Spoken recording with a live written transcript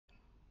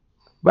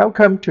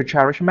Welcome to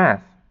Cherish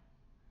Math.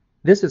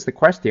 This is the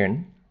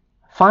question.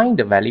 Find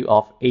the value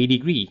of a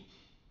degree.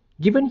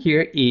 Given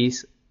here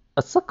is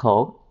a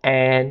circle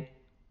and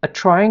a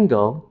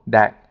triangle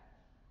that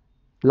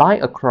lie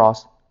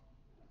across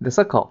the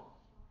circle.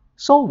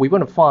 So we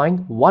want to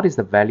find what is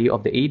the value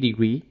of the a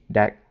degree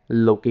that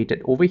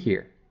located over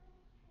here.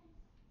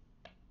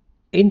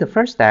 In the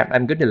first step,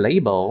 I'm going to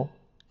label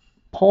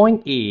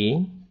point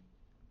A,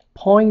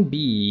 point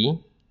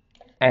B,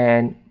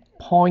 and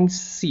point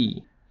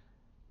C.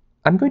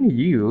 I'm going to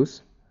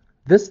use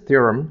this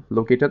theorem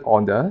located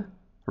on the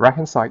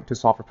right-hand side to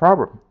solve the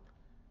problem.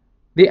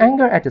 The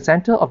angle at the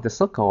center of the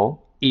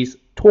circle is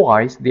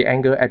twice the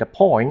angle at the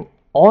point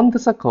on the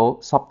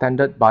circle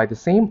subtended by the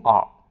same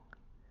arc.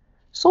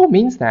 So it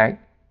means that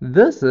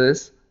this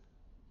is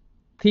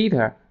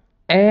theta,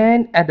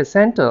 and at the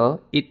center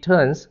it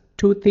turns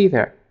to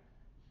theta.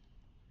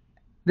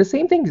 The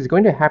same thing is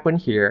going to happen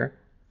here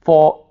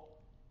for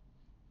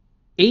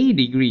a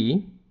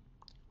degree.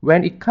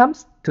 When it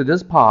comes to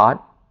this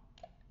part,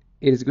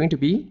 it is going to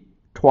be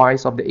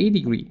twice of the a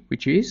degree,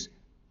 which is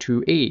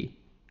 2a.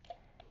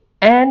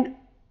 And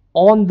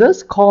on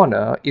this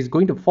corner is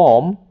going to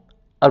form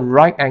a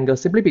right angle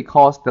simply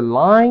because the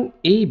line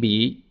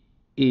AB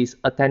is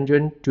a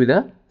tangent to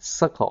the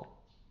circle.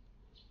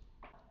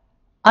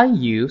 I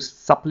use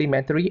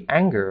supplementary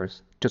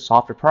angles to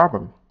solve the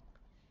problem.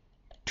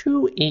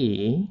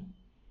 2a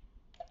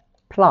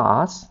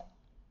plus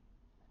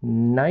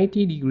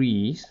 90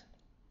 degrees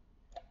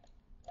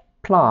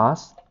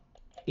plus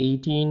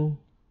 18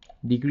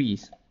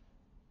 degrees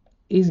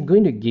is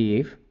going to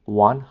give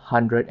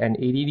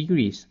 180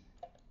 degrees.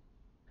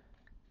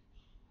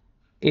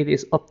 It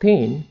is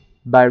obtained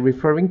by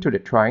referring to the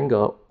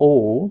triangle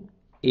OAB.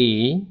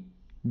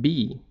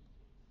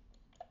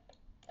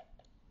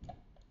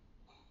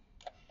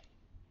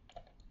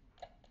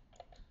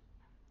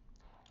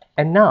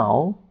 And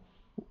now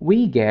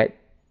we get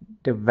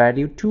the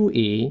value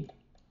 2a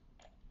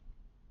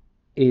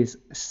is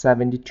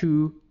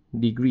 72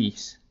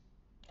 degrees.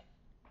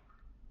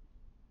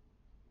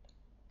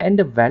 And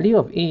the value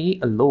of a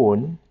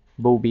alone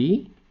will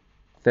be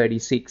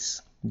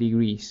 36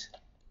 degrees.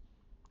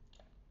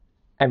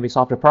 And we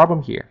solve the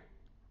problem here.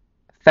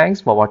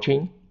 Thanks for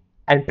watching,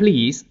 and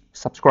please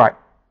subscribe.